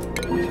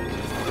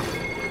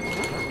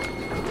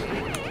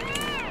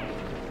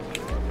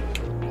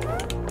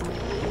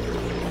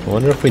 I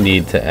wonder if we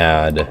need to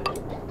add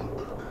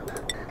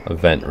a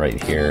vent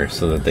right here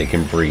so that they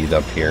can breathe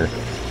up here.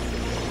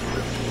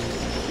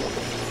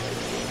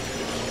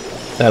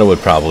 That would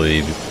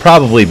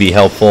probably be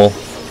helpful.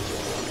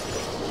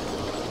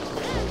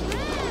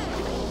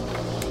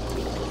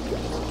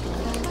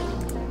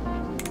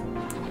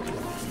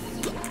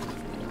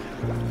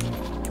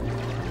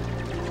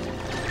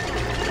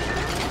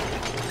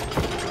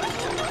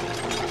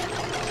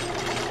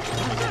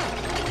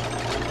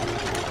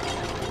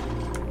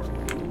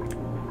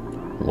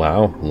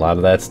 Wow, a lot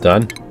of that's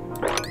done.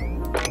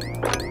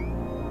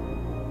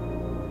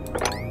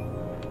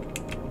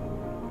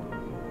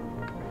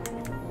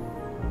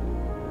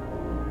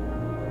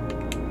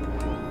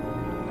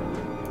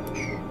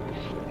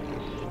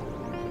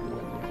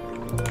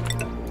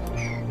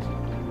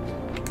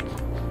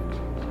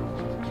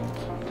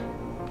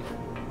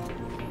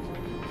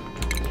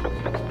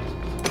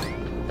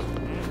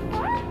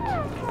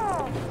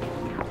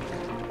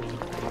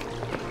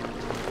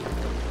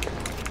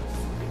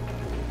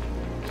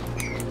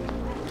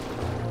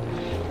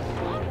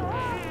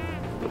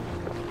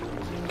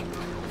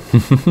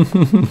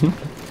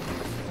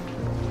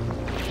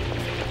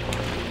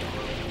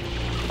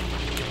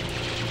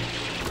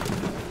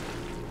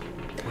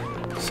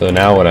 So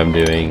now what I'm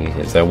doing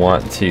is I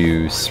want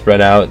to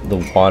spread out the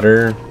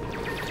water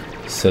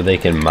so they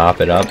can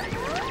mop it up.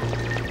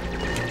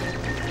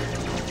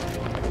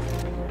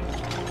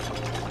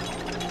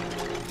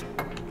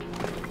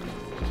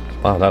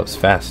 Wow, that was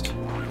fast.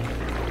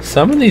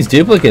 Some of these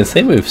duplicants,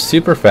 they move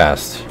super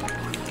fast.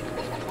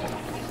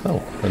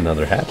 Oh,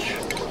 another hatch.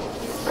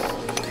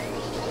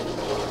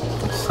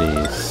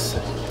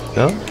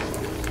 No?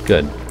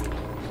 Good.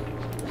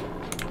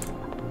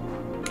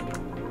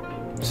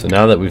 So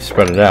now that we've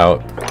spread it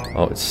out...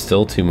 Oh, it's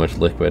still too much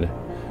liquid.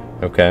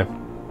 Okay.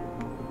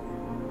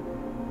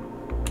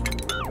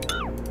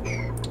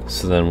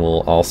 So then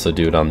we'll also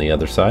do it on the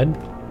other side.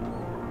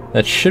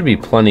 That should be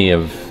plenty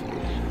of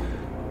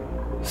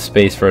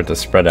space for it to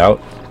spread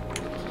out.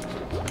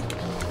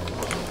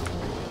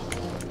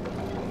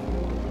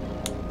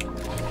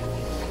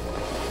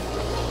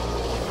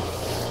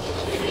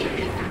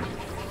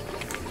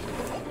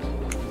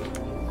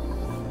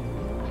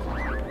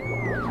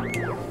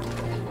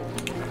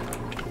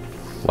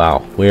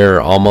 Wow,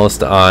 we're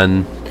almost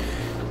on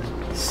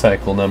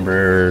cycle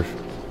number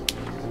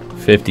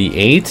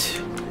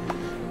 58.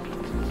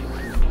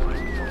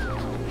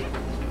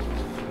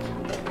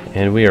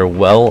 And we are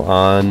well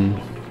on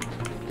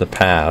the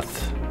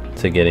path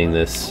to getting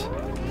this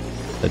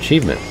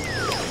achievement.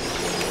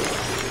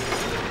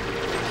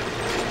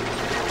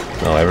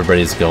 Oh,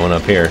 everybody's going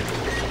up here.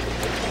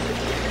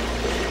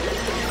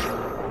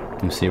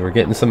 You see, we're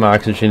getting some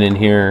oxygen in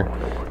here.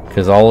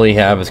 Because all we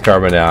have is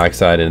carbon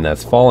dioxide and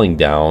that's falling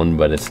down,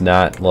 but it's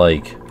not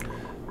like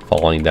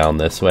falling down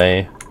this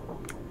way.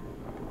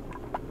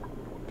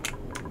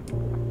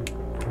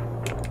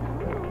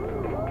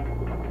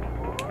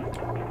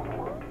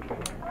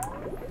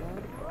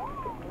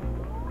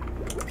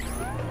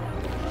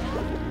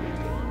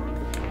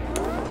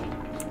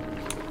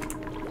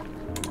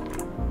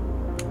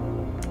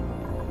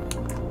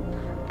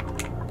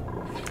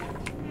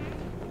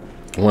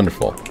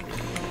 Wonderful.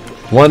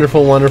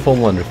 Wonderful, wonderful,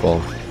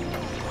 wonderful.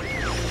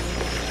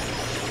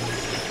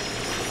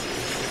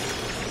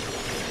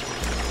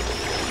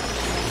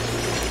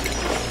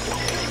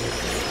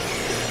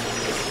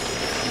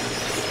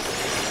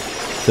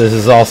 So this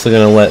is also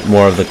going to let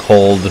more of the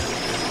cold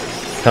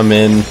come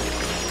in.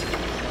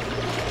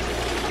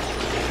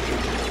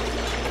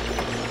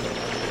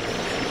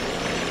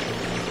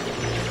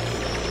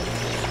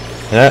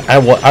 And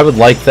I would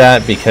like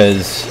that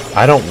because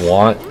I don't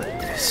want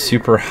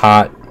super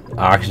hot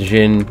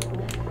oxygen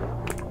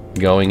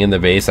going in the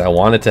base. I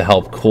want it to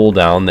help cool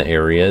down the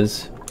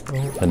areas.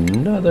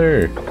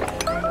 Another.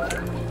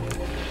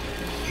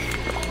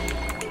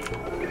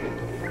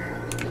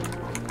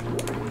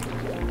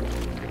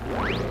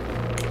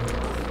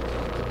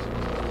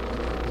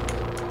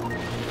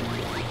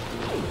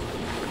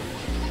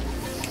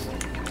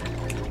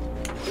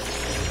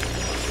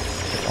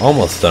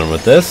 Almost done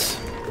with this.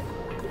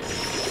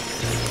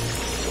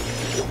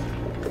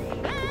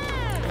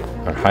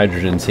 Our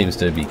hydrogen seems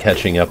to be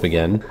catching up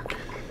again.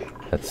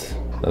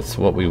 That's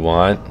what we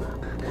want.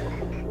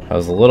 I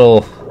was a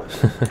little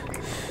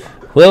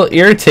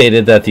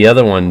irritated that the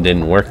other one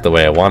didn't work the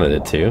way I wanted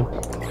it to.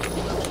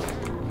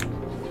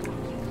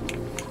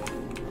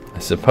 I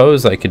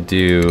suppose I could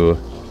do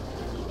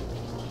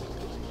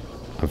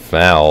a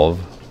valve.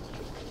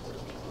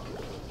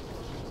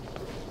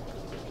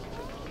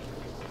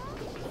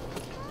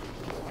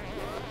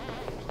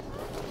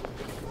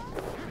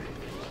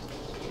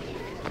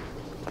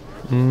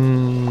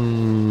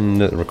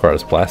 That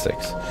requires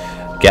plastics.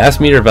 Gas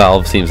meter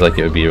valve seems like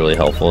it would be really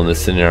helpful in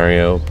this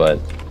scenario, but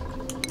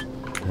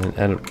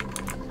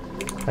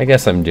I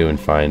guess I'm doing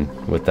fine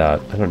with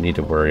that. I don't need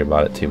to worry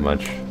about it too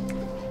much.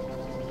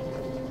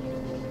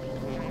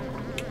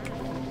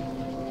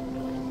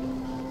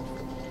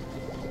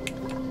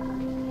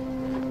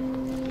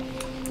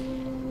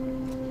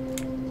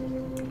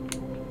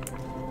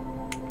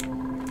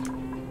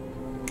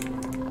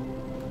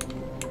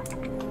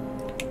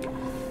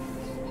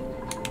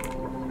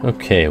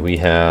 Okay, we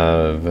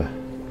have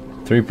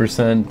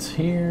 3%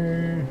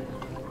 here.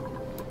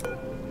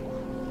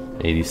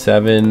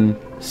 87,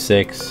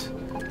 6,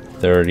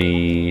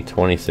 30,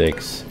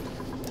 26,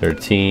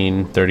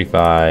 13,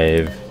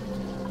 35,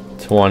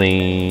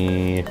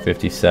 20,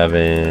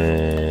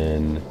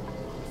 57,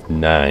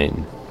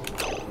 9.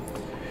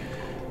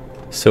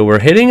 So we're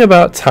hitting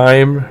about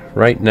time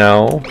right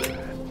now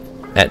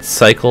at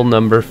cycle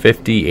number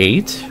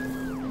 58.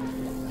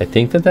 I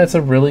think that that's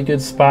a really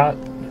good spot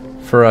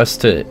for us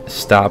to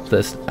stop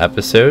this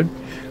episode.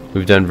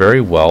 We've done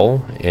very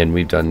well, and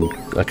we've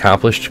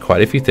accomplished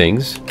quite a few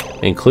things,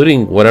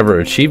 including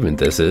whatever achievement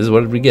this is.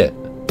 What did we get?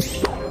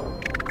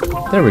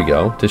 There we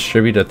go.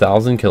 Distribute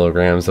 1,000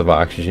 kilograms of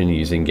oxygen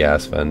using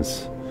gas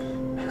vents.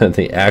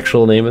 The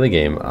actual name of the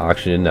game,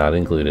 oxygen not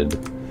included.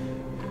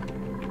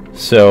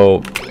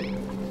 So,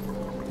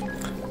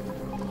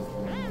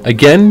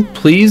 again,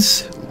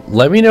 please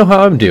let me know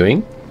how I'm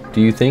doing.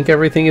 Do you think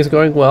everything is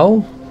going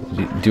well?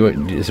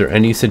 Is there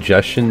any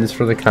suggestions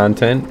for the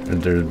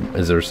content?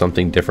 Is there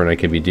something different I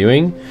could be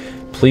doing?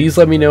 Please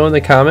let me know in the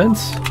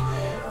comments.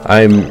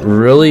 I'm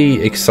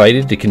really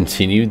excited to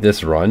continue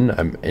this run.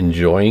 I'm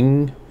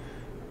enjoying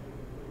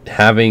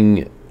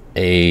having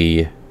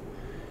a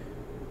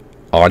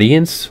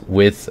audience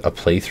with a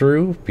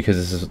playthrough, because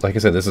this is, like I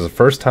said, this is the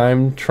first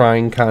time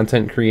trying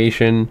content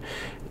creation,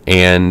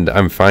 and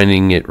I'm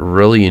finding it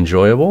really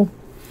enjoyable.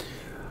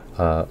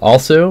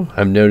 Also,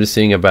 I'm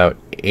noticing about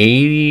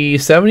 70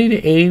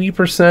 to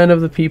 80% of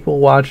the people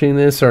watching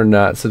this are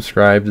not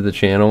subscribed to the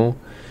channel.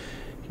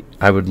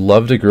 I would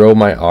love to grow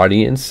my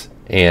audience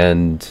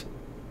and,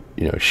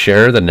 you know,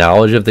 share the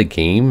knowledge of the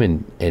game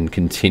and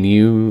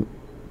continue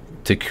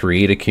to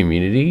create a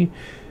community.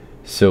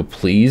 So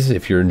please,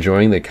 if you're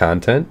enjoying the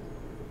content,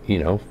 you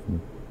know,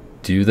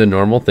 do the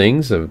normal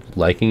things of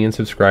liking and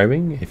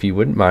subscribing. If you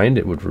wouldn't mind,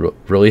 it would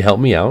really help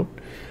me out.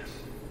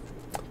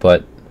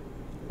 But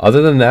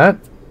other than that,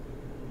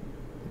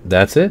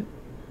 that's it.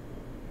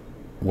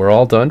 We're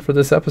all done for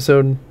this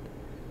episode.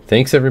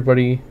 Thanks,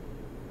 everybody.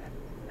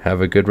 Have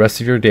a good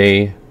rest of your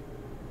day,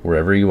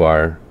 wherever you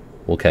are.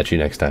 We'll catch you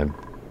next time.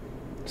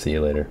 See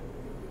you later.